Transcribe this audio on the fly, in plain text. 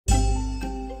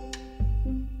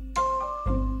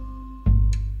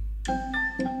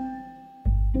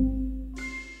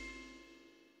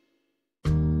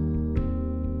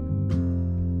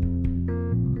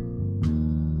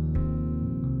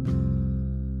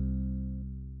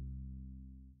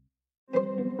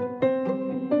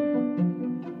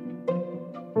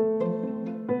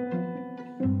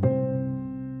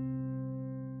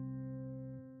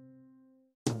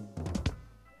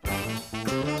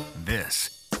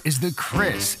is The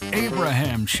Chris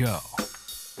Abraham Show.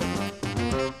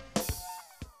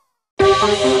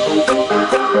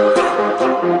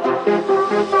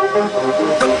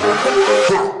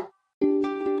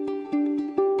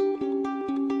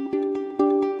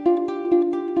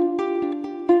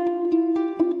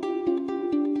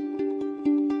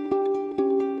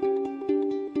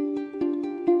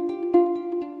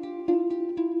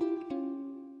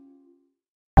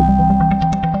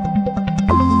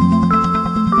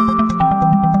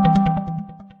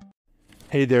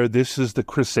 Hey there, this is the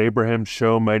Chris Abraham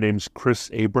Show. My name's Chris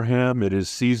Abraham. It is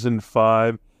Season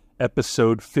 5,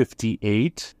 Episode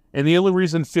 58. And the only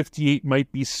reason 58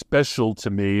 might be special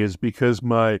to me is because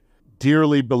my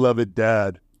dearly beloved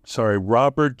dad,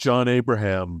 Robert John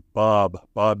Abraham, Bob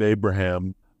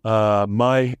Abraham,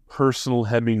 my personal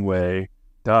Hemingway,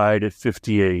 died at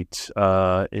 58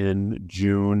 in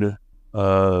June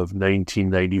of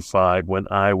 1995 when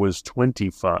I was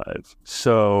 25.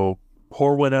 So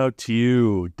pour one out to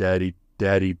you, Daddy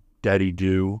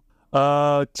do.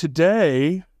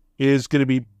 Today is going to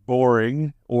be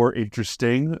boring or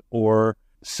interesting or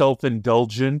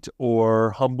self-indulgent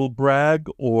or humble brag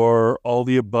or all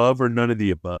the above or none of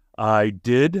the above. I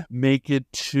did make it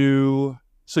to...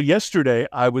 So yesterday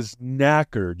I was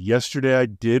knackered. Yesterday I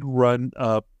did run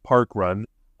a park run.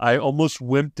 I almost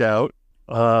wimped out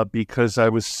because I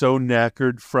was so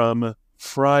knackered from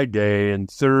Friday and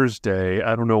Thursday.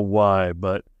 I don't know why,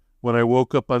 but when I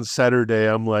woke up on Saturday,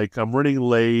 I'm like, I'm running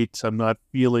late. I'm not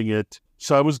feeling it.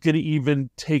 So I was going to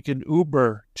even take an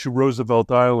Uber to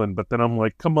Roosevelt Island, but then I'm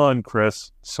like, come on,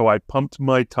 Chris. So I pumped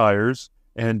my tires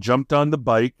and jumped on the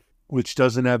bike, which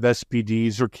doesn't have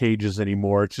SPDs or cages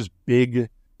anymore. It's just big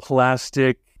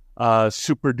plastic,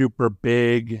 super duper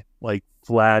big, like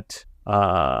flat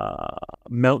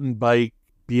mountain bike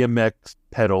BMX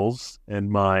pedals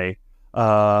and my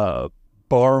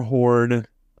bar horn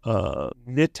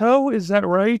Nitto, is that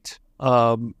right?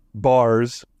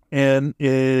 Bars, and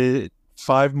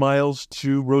 5 miles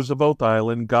to Roosevelt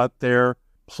Island. Got there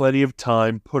plenty of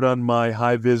time, put on my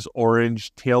high-vis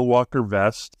orange tailwalker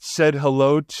vest, said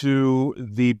hello to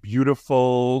the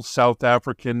beautiful South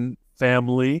African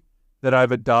family that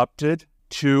I've adopted,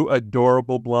 2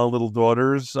 adorable blonde little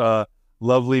daughters,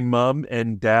 lovely mom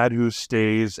and dad who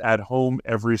stays at home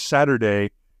every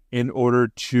Saturday in order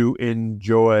to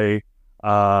enjoy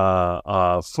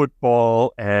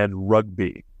football and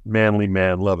rugby. Manly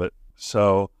man, love it.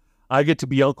 So I get to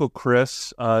be Uncle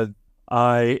Chris.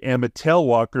 I am a tail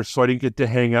walker, so I didn't get to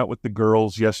hang out with the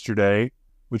girls yesterday,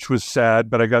 which was sad,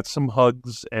 but I got some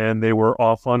hugs and they were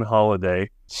off on holiday.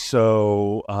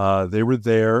 So they were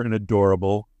there and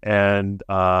adorable and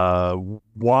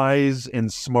wise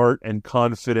and smart and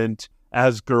confident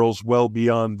as girls, well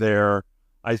beyond their,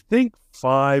 I think,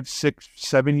 5, 6,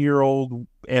 7-year-old,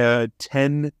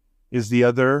 10 is the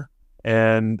other,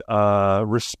 and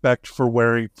respect for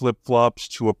wearing flip-flops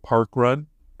to a park run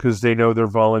because they know they're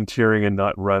volunteering and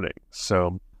not running.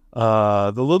 So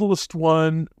the littlest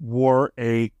one wore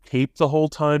a cape the whole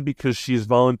time because she's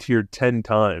volunteered 10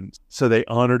 times. So they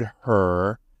honored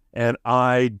her, and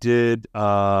I did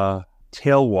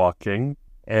tail walking,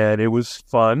 and it was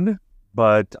fun,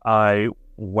 but I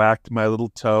whacked my little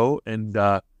toe and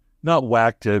not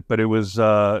whacked it, but it was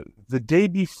the day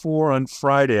before on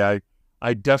Friday.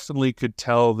 I definitely could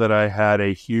tell that I had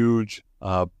a huge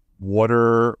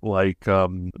water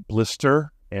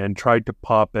blister and tried to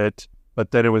pop it, but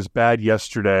then it was bad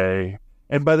yesterday.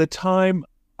 And by the time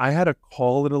I had a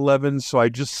call at 11, so I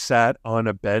just sat on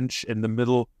a bench in the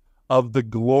middle of the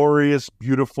glorious,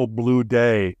 beautiful blue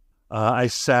day. I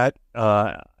sat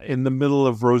in the middle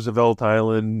of Roosevelt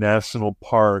Island National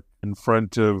Park in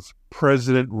front of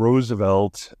President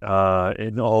Roosevelt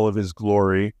in all of his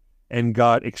glory and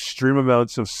got extreme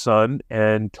amounts of sun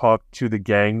and talked to the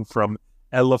gang from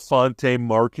Elefante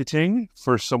Marketing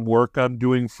for some work I'm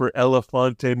doing for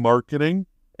Elefante Marketing.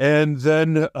 And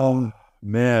then, oh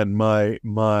man,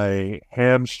 my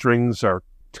hamstrings are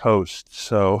toast.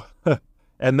 So,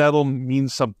 and that'll mean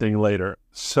something later.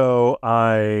 So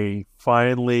I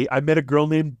met a girl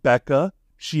named Becca.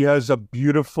 She has a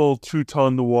beautiful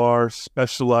Teuton Noir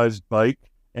specialized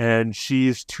bike, and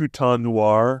she's Teuton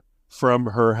Noir from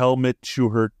her helmet to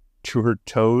her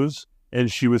toes.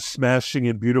 And she was smashing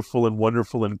and beautiful and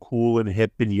wonderful and cool and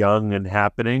hip and young and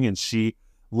happening. And she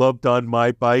loved on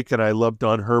my bike, and I loved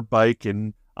on her bike.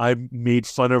 And I made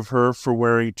fun of her for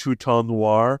wearing Teuton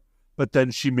Noir, but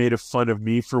then she made fun of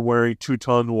me for wearing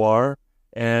Teuton Noir.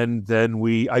 And then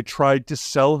I tried to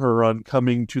sell her on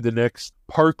coming to the next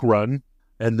park run,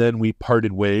 and then we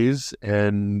parted ways.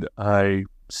 And I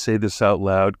say this out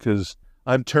loud because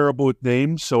I'm terrible with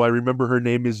names, so I remember her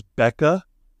name is Becca,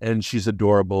 and she's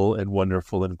adorable and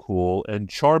wonderful and cool and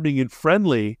charming and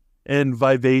friendly and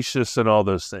vivacious and all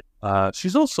those things.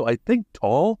 She's also, I think,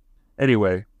 tall.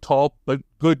 Anyway, tall, but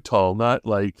good tall, not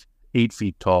like 8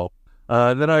 feet tall.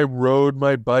 Then I rode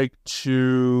my bike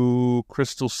to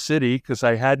Crystal City because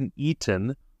I hadn't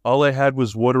eaten. All I had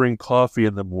was water and coffee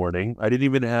in the morning. I didn't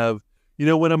even have,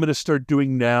 what I'm going to start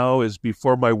doing now is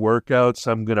before my workouts,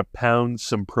 I'm going to pound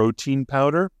some protein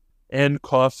powder and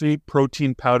coffee,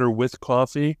 protein powder with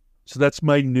coffee. So that's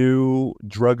my new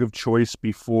drug of choice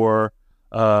before,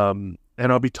 and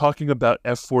I'll be talking about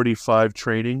F45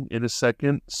 training in a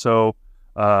second. So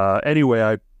anyway,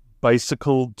 I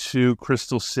bicycled to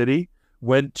Crystal City,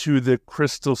 went to the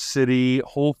Crystal City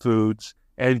Whole Foods,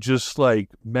 and just like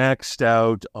maxed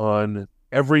out on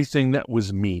everything that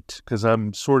was meat because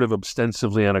I'm sort of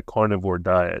ostensibly on a carnivore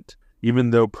diet,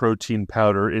 even though protein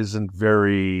powder isn't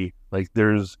very, like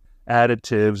there's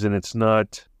additives and it's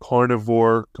not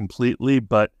carnivore completely.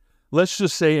 But let's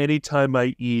just say anytime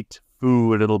I eat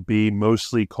food, it'll be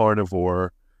mostly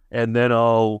carnivore. And then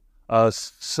I'll add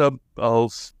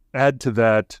to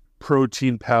that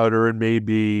protein powder and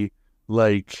maybe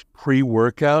like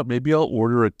pre-workout. Maybe I'll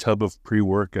order a tub of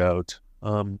pre-workout.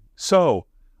 So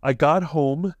I got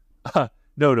home.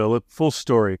 Full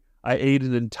story. I ate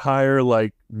an entire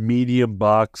like medium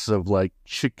box of like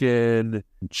chicken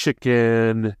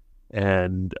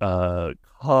and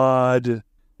cod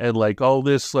and like all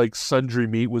this like sundry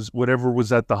meat was whatever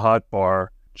was at the hot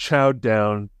bar. Chowed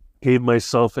down, gave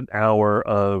myself an hour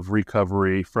of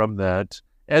recovery from that,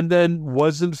 and then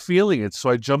wasn't feeling it.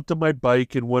 So I jumped on my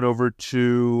bike and went over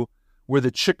to where the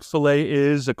Chick-fil-A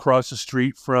is across the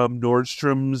street from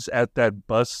Nordstrom's at that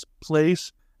bus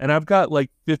place. And I've got like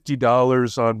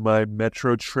 $50 on my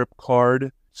Metro Trip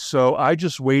card. So I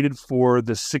just waited for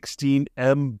the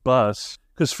 16M bus.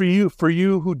 Because for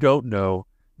you who don't know,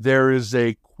 there's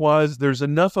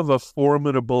enough of a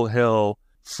formidable hill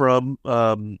from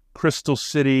Crystal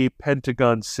City,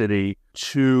 Pentagon City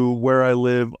to where I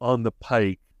live on the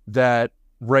Pike that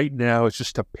right now it's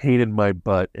just a pain in my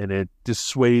butt and it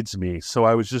dissuades me. So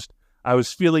I was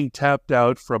feeling tapped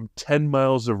out from 10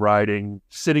 miles of riding,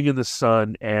 sitting in the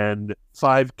sun, and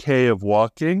 5K of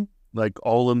walking, like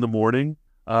all in the morning,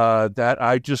 that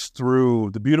I just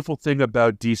threw. The beautiful thing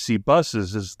about DC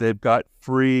buses is they've got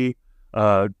 2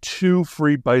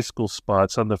 free bicycle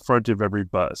spots on the front of every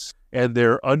bus, and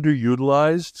they're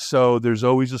underutilized. So there's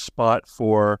always a spot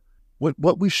for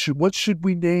what should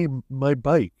we name my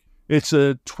bike? It's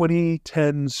a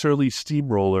 2010 Surly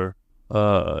Steamroller.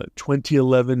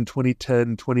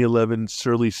 2011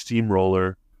 Surly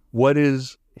Steamroller. What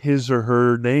is his or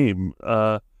her name?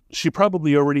 She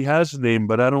probably already has a name,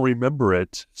 but I don't remember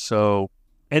it. So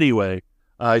anyway,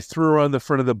 I threw her on the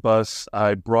front of the bus.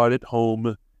 I brought it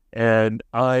home, and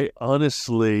I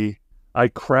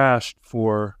crashed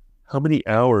for how many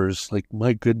hours? Like,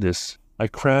 my goodness. I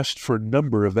crashed for a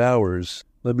number of hours.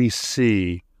 Let me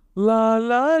see. La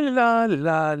la la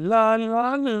la la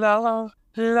la la.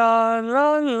 La la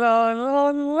la la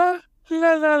la la la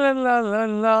la la la la la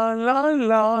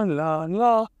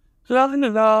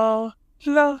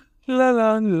la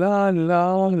la la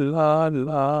la la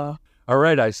la. All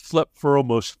right, I slept for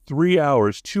almost 3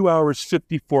 hours, 2 hours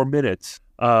 54 minutes.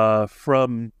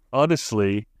 From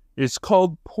honestly, it's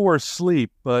called poor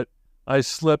sleep, but I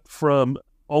slept from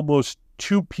almost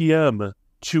 2 p.m.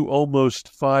 to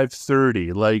almost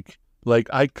 5:30. Like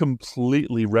I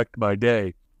completely wrecked my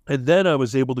day. And then I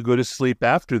was able to go to sleep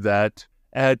after that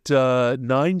at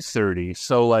 9:30.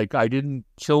 So, like, I didn't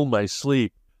kill my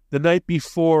sleep. The night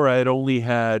before, I had only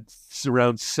had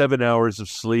around 7 hours of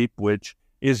sleep, which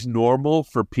is normal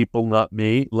for people not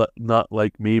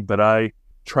like me, but I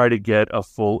try to get a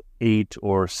full 8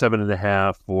 or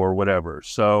 7.5 or whatever.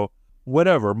 So,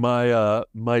 whatever. My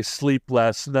sleep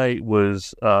last night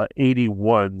was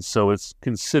 81, so it's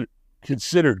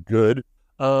considered good.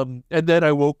 And then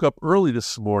I woke up early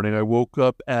this morning. I woke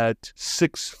up at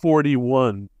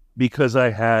 6:41 because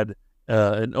I had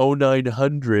an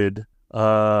 0900,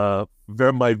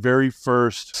 my very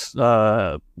first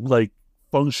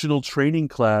functional training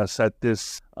class at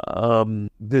this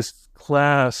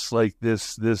class, like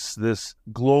this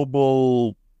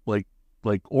global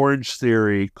like Orange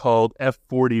Theory called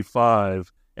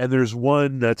F45. And there's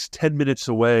one that's 10 minutes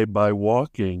away by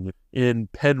walking in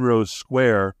Penrose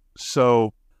Square.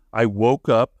 So I woke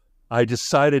up. I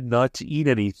decided not to eat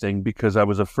anything because I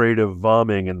was afraid of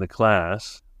vomiting in the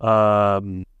class.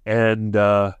 I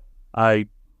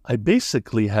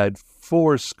basically had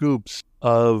 4 scoops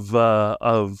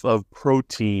of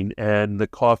protein and the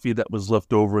coffee that was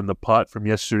left over in the pot from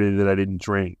yesterday that I didn't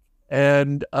drink.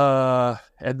 And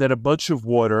then a bunch of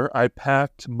water. I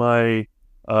packed my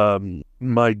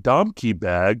my Domkey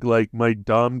bag, like my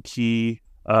Domkey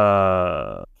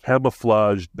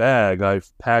camouflaged bag.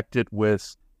 I've packed it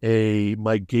with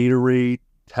my Gatorade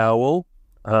towel,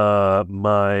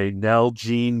 my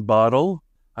Nalgene bottle.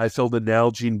 I filled a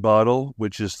Nalgene bottle,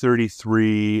 which is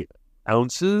 33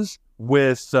 ounces,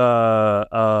 with 2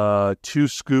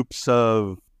 scoops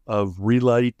of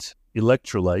Relight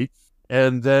electrolyte,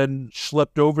 and then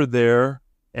schlepped over there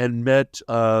and met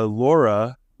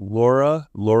Laura,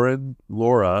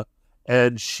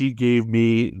 and she gave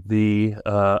me the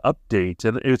update.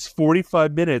 And it's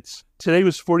 45 minutes. Today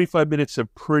was 45 minutes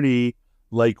of pretty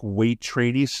weight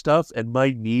training stuff, and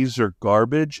my knees are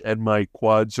garbage and my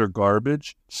quads are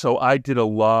garbage. So I did a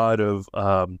lot of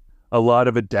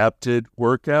adapted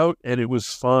workout, and it was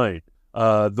fine.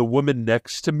 The woman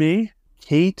next to me,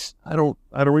 Kate, I don't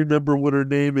remember what her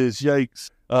name is. Yikes.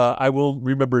 I will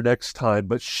remember next time.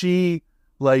 But she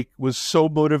was so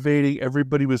motivating.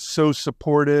 Everybody was so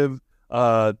supportive.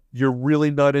 You're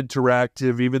really not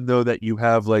interactive, even though that you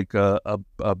have a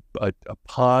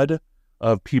pod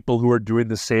of people who are doing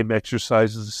the same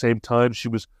exercises at the same time. She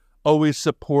was always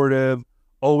supportive,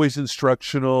 always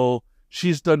instructional.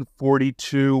 She's done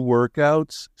 42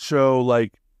 workouts. So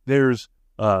there's,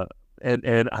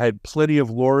 and I had plenty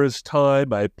of Laura's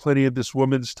time. I had plenty of this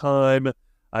woman's time.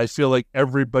 I feel like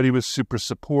everybody was super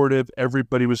supportive.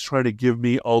 Everybody was trying to give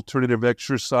me alternative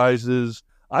exercises.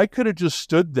 I could have just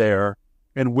stood there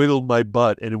and wiggled my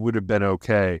butt and it would have been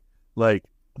okay.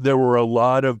 There were a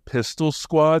lot of pistol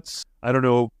squats. I don't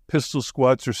know, pistol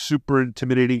squats are super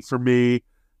intimidating for me.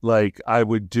 I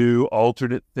would do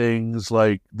alternate things.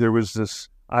 There was this,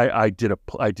 I did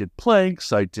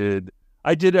planks. I did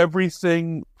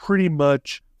everything pretty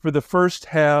much for the first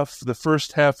half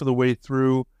of the way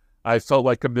through. I felt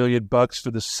like $1 million.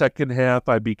 For the second half,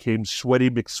 I became sweaty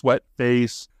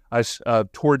McSweatface.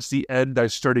 Towards the end, I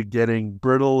started getting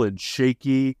brittle and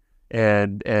shaky,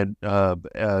 and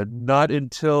not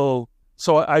until,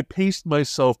 so I paced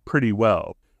myself pretty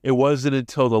well. It wasn't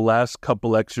until the last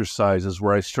couple exercises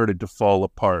where I started to fall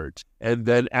apart. And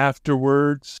then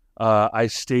afterwards, I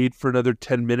stayed for another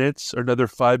 10 minutes or another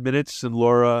 5 minutes, and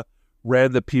Laura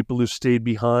ran the people who stayed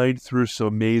behind through some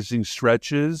amazing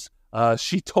stretches.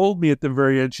 She told me at the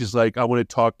very end, she's like, I want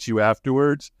to talk to you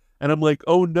afterwards. And I'm like,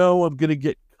 oh no, I'm going to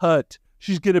get cut.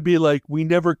 She's going to be like, we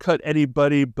never cut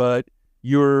anybody, but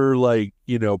you're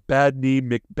bad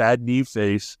knee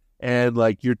face. And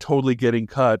you're totally getting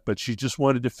cut. But she just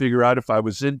wanted to figure out if I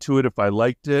was into it, if I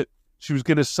liked it. She was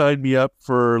going to sign me up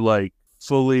for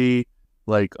fully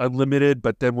unlimited.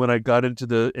 But then when I got into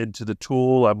the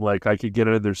tool, I'm like, I could get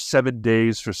another 7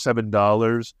 days for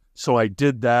 $7. So I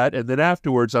did that. And then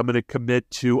afterwards, I'm going to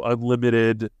commit to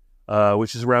unlimited,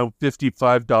 which is around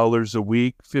 $55 a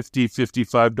week,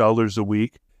 $55 a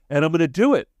week. And I'm going to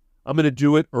do it. I'm going to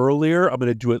do it earlier. I'm going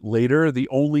to do it later. The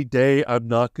only day I'm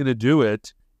not going to do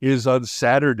it is on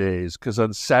Saturdays, because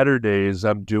on Saturdays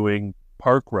I'm doing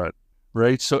park run,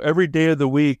 right? So every day of the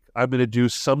week, I'm going to do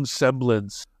some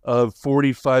semblance of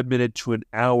 45 minutes to an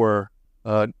hour.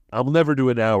 I'll never do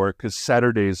an hour because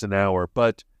Saturday is an hour,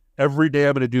 but every day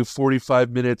I'm going to do 45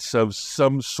 minutes of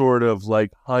some sort of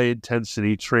high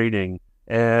intensity training,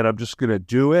 and I'm just going to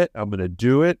do it. I'm going to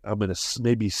do it. I'm going to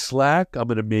maybe slack. I'm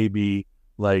going to maybe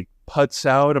putts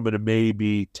out. I'm going to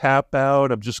maybe tap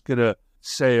out. I'm just going to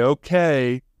say,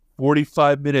 okay,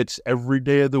 45 minutes every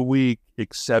day of the week,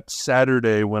 except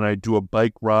Saturday when I do a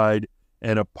bike ride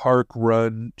and a park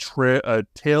run, a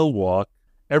tail walk.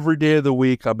 Every day of the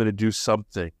week, I'm going to do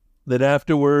something. Then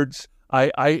afterwards,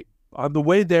 I on the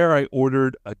way there, I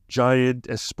ordered a giant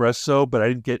espresso, but I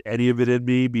didn't get any of it in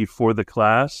me before the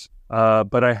class.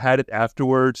 But I had it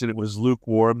afterwards, and it was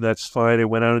lukewarm. That's fine. I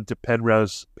went out into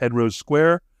Penrose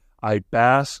Square. I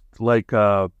basked like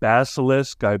a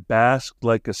basilisk. I basked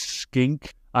like a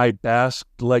skink. I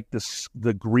basked like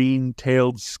the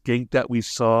green-tailed skink that we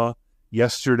saw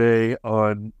yesterday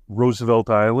on Roosevelt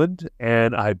Island.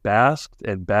 And I basked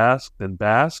and basked and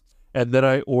basked. And then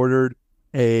I ordered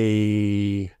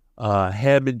a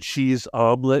ham and cheese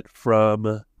omelet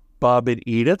from Bob and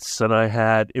Edith's.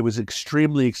 And it was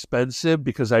extremely expensive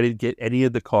because I didn't get any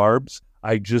of the carbs.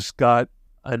 I just got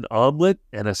an omelet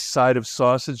and a side of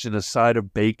sausage and a side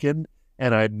of bacon.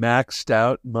 And I maxed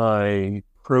out my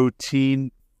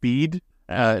protein feed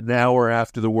an hour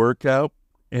after the workout,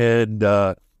 and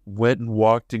went and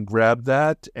walked and grabbed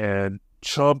that and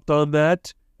chomped on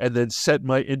that, and then set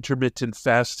my intermittent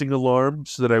fasting alarm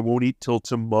so that I won't eat till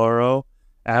tomorrow.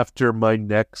 after my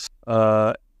next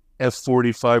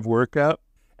F45 workout.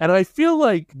 And I feel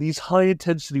like these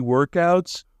high-intensity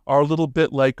workouts are a little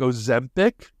bit like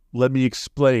Ozempic. Let me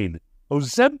explain.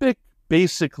 Ozempic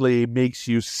basically makes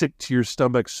you sick to your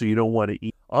stomach so you don't want to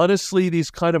eat. Honestly, these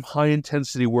kind of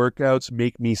high-intensity workouts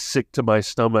make me sick to my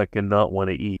stomach and not want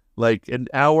to eat. Like an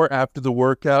hour after the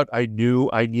workout, I knew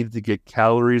I needed to get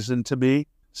calories into me.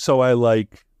 So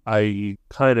I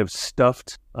kind of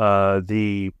stuffed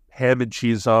the ham and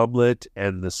cheese omelet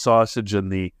and the sausage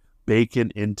and the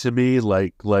bacon into me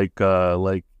like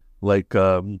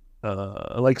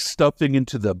stuffing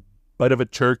into the butt of a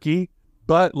turkey.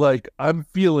 But like I'm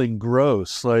feeling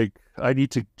gross. Like I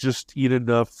need to just eat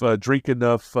enough, drink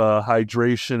enough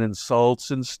hydration and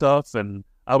salts and stuff. And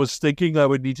I was thinking I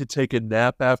would need to take a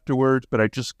nap afterwards, but I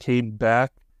just came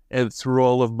back and threw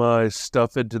all of my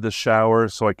stuff into the shower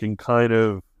so I can kind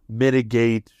of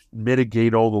mitigate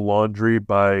all the laundry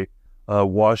by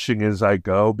washing as I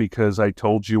go, because I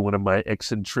told you one of my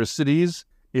eccentricities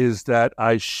is that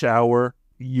I shower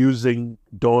using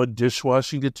Dawn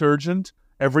dishwashing detergent.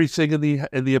 Everything in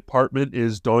the apartment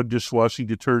is Dawn dishwashing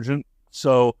detergent.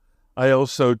 So I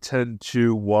also tend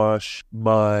to wash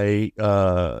my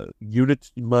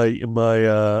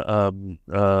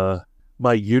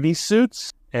my uni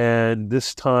suits. And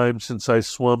this time, since I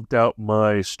swamped out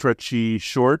my stretchy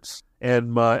shorts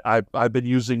and I've been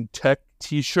using tech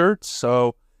t-shirts,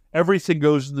 so everything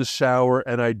goes in the shower,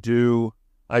 and I do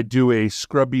a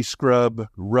scrubby scrub,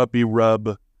 rubby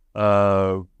rub,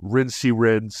 rinsey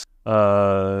rinse,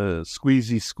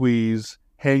 squeezy squeeze,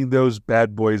 hang those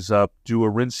bad boys up, do a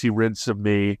rinsey rinse of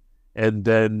me, and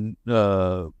then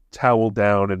towel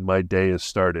down, and my day is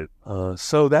started.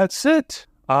 So that's it.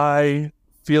 I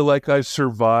feel like I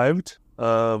survived.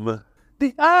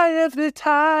 The eye of the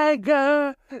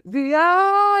tiger, the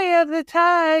eye of the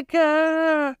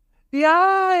tiger, the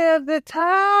eye of the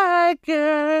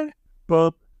tiger.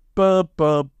 Bump, bump,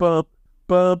 bump, bump,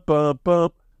 bump, bump,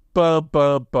 bump, bump,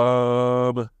 bump,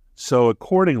 bump. So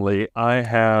accordingly, I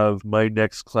have my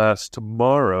next class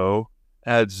tomorrow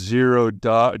at 0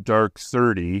 dark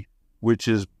 30, which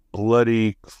is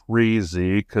bloody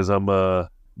crazy because I'm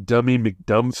a dummy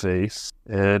McDumbface,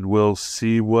 and we'll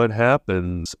see what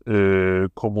happens.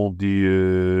 Comment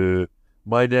dire?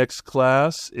 My next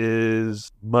class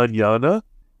is mañana,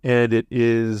 and it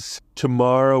is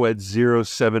tomorrow at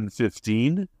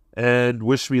 07:15. And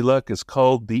wish me luck. It's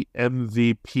called the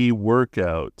MVP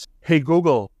workout. Hey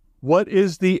Google, what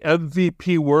is the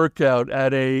MVP workout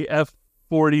at a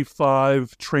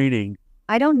F45 training?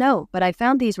 I don't know, but I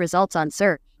found these results on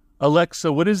search.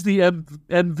 Alexa, what is the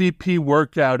MVP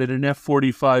workout at an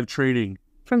F45 training?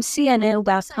 From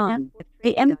CNN.com,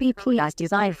 the MVP is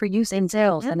designed for use in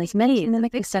sales and is many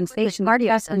mimic sensation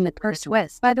cardiac in the first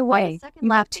twist. By the way,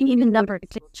 lap 2 even number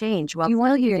change while you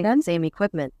use the same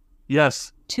equipment.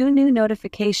 Yes. 2 new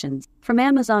notifications from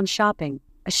Amazon Shopping.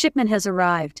 A shipment has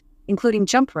arrived, including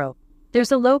jump rope.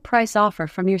 There's a low price offer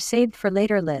from your saved for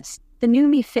later list. The new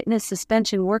Me Fitness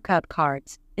suspension workout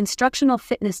cards, instructional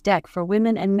fitness deck for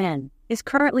women and men, is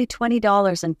currently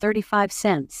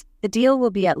 $20.35. The deal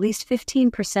will be at least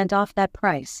 15% off that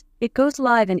price. It goes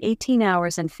live in 18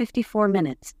 hours and 54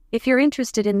 minutes. If you're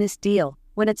interested in this deal,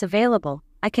 when it's available,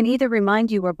 I can either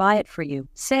remind you or buy it for you.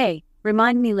 Say,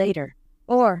 remind me later.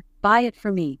 Or, buy it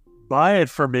for me. Buy it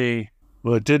for me.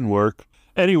 Well, it didn't work.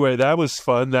 Anyway, that was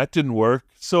fun. That didn't work.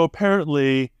 So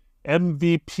apparently,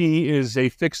 MVP is a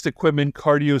fixed equipment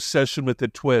cardio session with a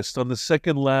twist. On the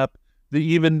second lap, the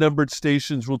even-numbered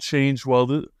stations will change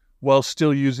while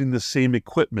still using the same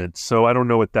equipment. So I don't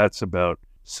know what that's about.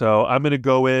 So I'm going to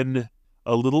go in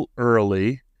a little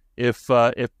early. If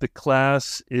the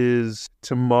class is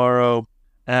tomorrow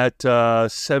at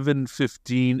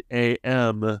 7:15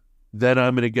 a.m., then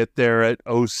I'm going to get there at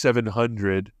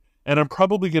 0700. And I'm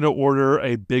probably going to order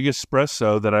a big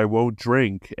espresso that I won't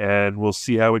drink, and we'll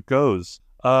see how it goes.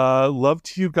 Love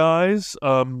to you guys.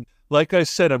 Like I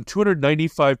said, I'm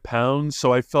 295 pounds,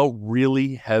 so I felt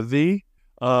really heavy.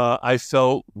 I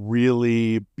felt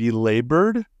really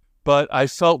belabored, but I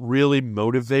felt really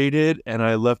motivated, and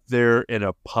I left there in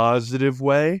a positive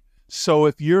way. So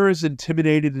if you're as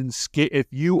intimidated and scared, if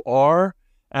you are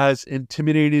as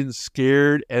intimidated and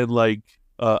scared and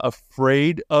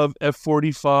afraid of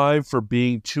F45 for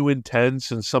being too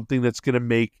intense and something that's going to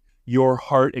make your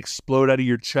heart explode out of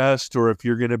your chest, or if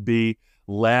you're going to be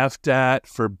laughed at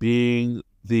for being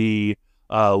the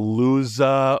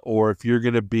loser, or if you're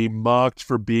going to be mocked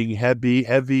for being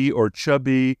heavy or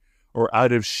chubby or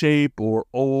out of shape or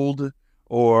old,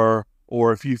 or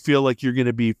if you feel like you're going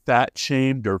to be fat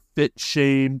shamed or fit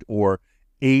shamed or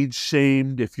age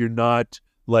shamed if you're not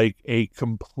like a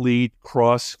complete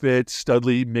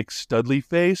CrossFit mixed Studley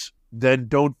face, then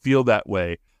don't feel that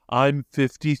way. I'm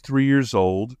 53 years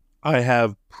old. I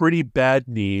have pretty bad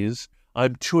knees.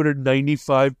 I'm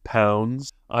 295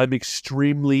 pounds. I'm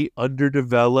extremely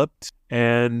underdeveloped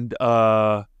and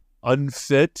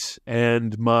unfit,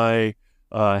 and my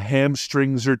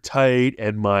hamstrings are tight,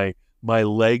 and my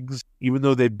legs, even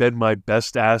though they've been my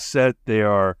best asset, they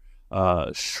are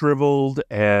shriveled,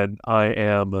 and I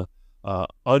am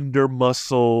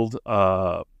under-muscled.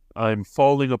 I'm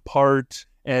falling apart,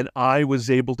 and I was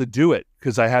able to do it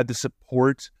because I had the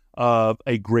support of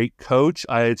a great coach.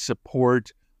 I had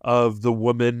support of the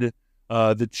woman,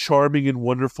 the charming and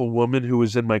wonderful woman who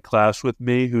was in my class with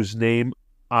me, whose name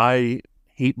I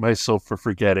hate myself for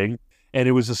forgetting. And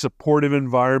it was a supportive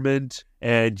environment,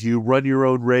 and you run your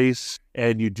own race,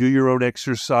 and you do your own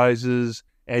exercises,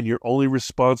 and you're only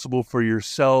responsible for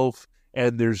yourself,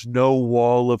 and there's no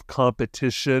wall of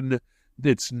competition.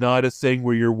 It's not a thing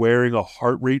where you're wearing a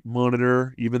heart rate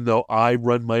monitor, even though I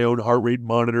run my own heart rate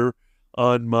monitor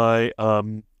on my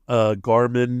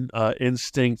Garmin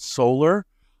Instinct Solar.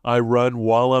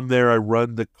 While I'm there, I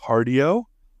run the cardio.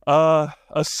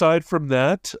 Aside from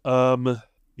that,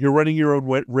 you're running your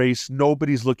own race.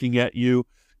 Nobody's looking at you.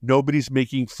 Nobody's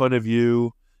making fun of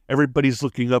you. Everybody's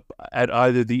looking up at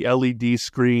either the LED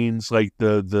screens, like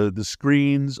the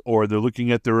screens, or they're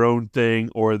looking at their own thing,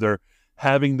 or they're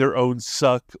having their own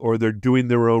suck, or they're doing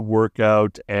their own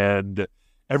workout, and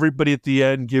everybody at the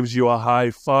end gives you a high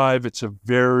five. It's a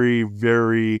very,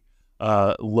 very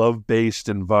love-based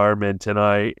environment, and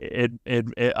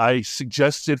I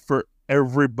suggest it for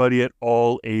everybody at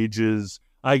all ages.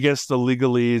 I guess the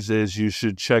legalese is you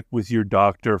should check with your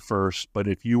doctor first, but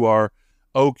if you are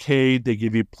okay, they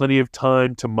give you plenty of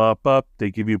time to mop up, they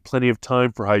give you plenty of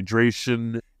time for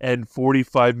hydration, and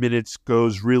 45 minutes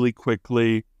goes really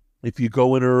quickly. If you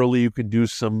go in early, you can do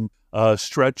some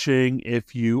stretching.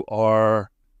 If you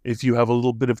have a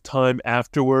little bit of time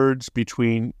afterwards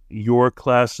between your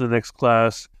class and the next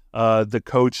class, the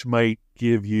coach might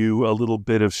give you a little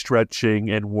bit of stretching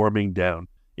and warming down.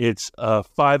 It's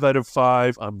 5 out of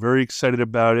 5. I'm very excited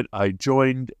about it. I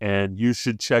joined, and you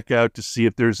should check out to see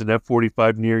if there's an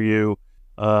F45 near you.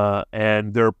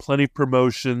 And there are plenty of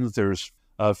promotions. There's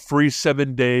free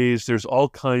 7 days. There's all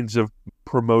kinds of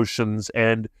promotions.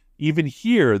 And even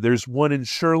here, there's one in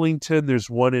Shirlington. There's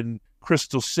one in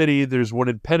Crystal City. There's one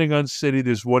in Pentagon City.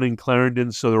 There's one in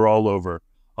Clarendon. So they're all over.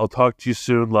 I'll talk to you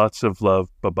soon. Lots of love.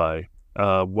 Bye-bye.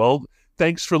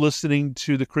 Thanks for listening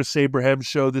to The Chris Abraham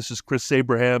Show. This is Chris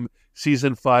Abraham,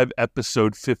 Season 5,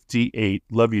 Episode 58.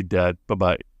 Love you, Dad.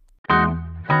 Bye-bye.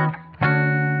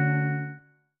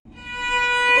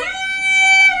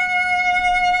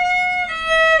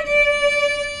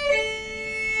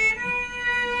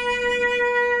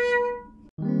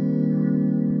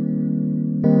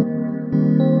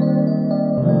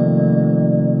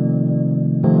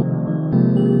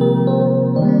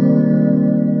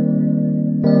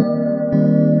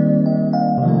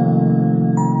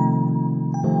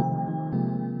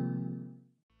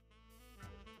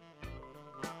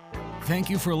 Thank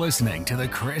you for listening to The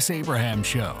Chris Abraham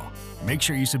Show. Make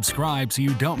sure you subscribe so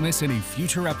you don't miss any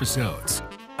future episodes.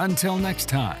 Until next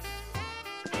time.